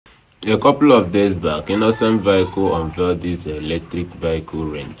A couple of days back, Innoson Vehicle unveiled this electric vehicle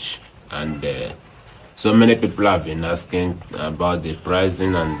range, and so many people have been asking about the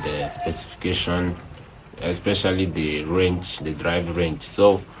pricing and the specification, especially the range, the drive range.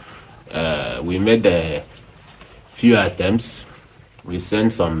 So we made a few attempts. We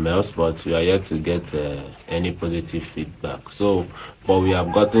sent some mails, but we are yet to get any positive feedback. So, but we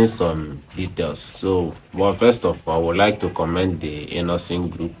have gotten some details. So, well, first of all, I would like to commend the Innoson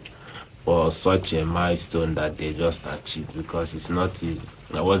Group for such a milestone that they just achieved, because it's not easy.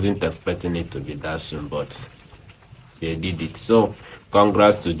 I wasn't expecting it to be that soon, but they did it. So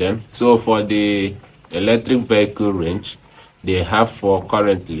congrats to them. So for the electric vehicle range, they have four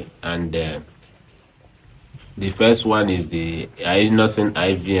currently, and the first one is the Innoson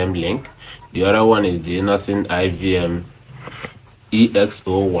IVM Link. The other one is the Innoson IVM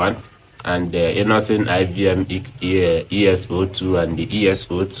EX01, and the Innoson IVM ES02 and the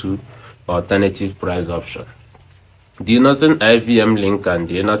ES02 alternative price option. The Innoson IVM Link and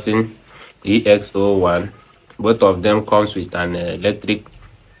the Innoson EX01, both of them comes with an electric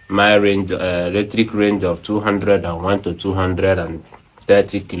range of 201 to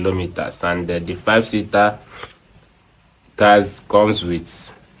 230 kilometers, and the 5-seater cars comes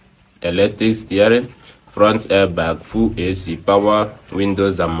with electric steering, front airbag, full AC, power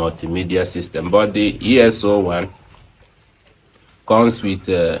windows, and multimedia system. But the ES01 comes with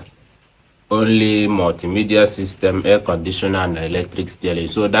only multimedia system, air conditioner, and electric steering.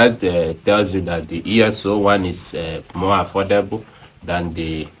 So that tells you that the ES01 is more affordable than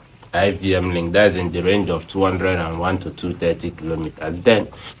the IVM Link. That is in the range of 201 to 230 kilometers. Then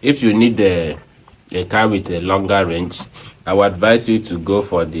if you need a car with a longer range, I would advise you to go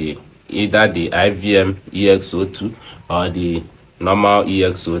for either the IVM EX02 or the normal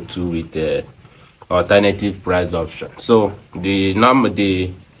EX02 with the alternative price option. So the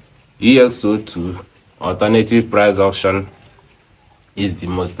EX02 alternative price option is the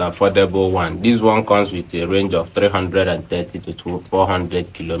most affordable one. This one comes with a range of 330 to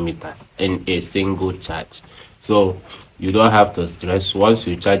 400 kilometers in a single charge. So you don't have to stress. Once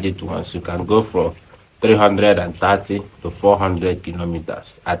you charge it once, you can go from 330 to 400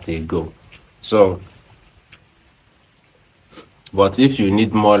 kilometers at a go. So, but if you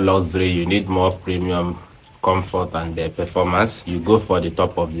need more luxury, you need more premium comfort and performance, you go for the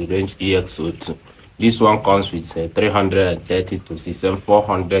top of the range EX02. This one comes with 330 to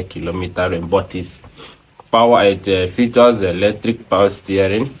 400 kilometer range, but its power, it features electric power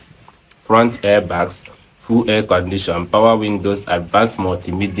steering, front airbags, full air condition, power windows, advanced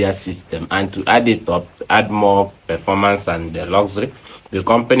multimedia system, and to add it up, add more performance and luxury, the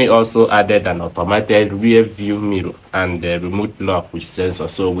company also added an automated rear view mirror and remote lock with sensor.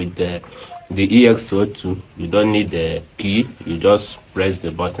 So with the EX02, you don't need the key, you just press the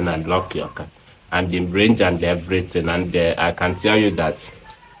button and lock your car, and the range and everything. And I can tell you that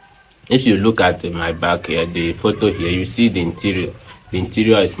if you look at my back here, the photo here, you see the interior. The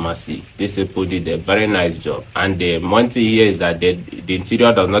interior is massive. This people did a very nice job, and the money here is that the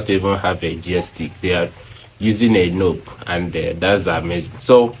interior does not even have a GST. They are using a knob, and that's amazing.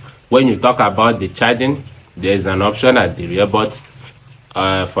 So when you talk about the charging, there's an option at the rear, but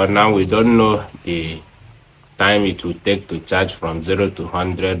for now we don't know the time it will take to charge from 0 to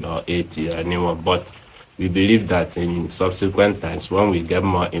 100 or 80 anymore, but we believe that in subsequent times, when we get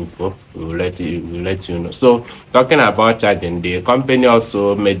more info, we'll let you know. So talking about charging, the company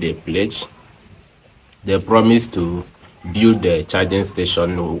also made a pledge. They promised to build the charging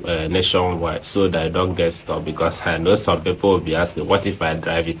station nationwide, so that I don't get stuck, because I know some people will be asking, what if I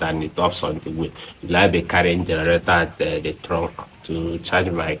drive it and it offs on the way? Will I be carrying generator at the trunk to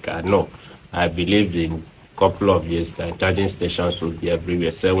charge my car? No, I believe in couple of years time charging stations will be everywhere,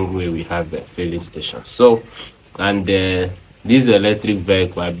 same way we have filling stations. So, and this electric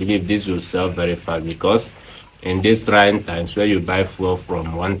vehicle, I believe this will sell very fast, because in these trying times where you buy fuel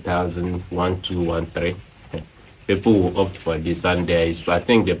from 1,000, 1,213, people will opt for this, and I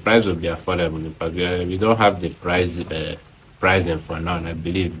think the price will be affordable, because we don't have the pricing for now, and I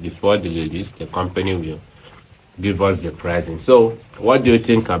believe before the release, the company will give us the pricing. So what do you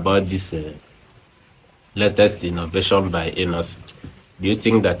think about this latest innovation by Innoson? Do you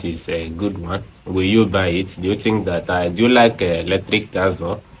think that is a good one? Will you buy it? Do you think that do you like electric cars,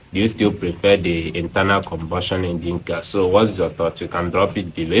 or do you still prefer the internal combustion engine car? So what's your thought? You can drop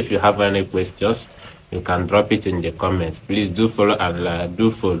it below. If you have any questions, you can drop it in the comments. Please do follow,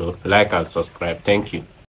 like and subscribe. Thank you.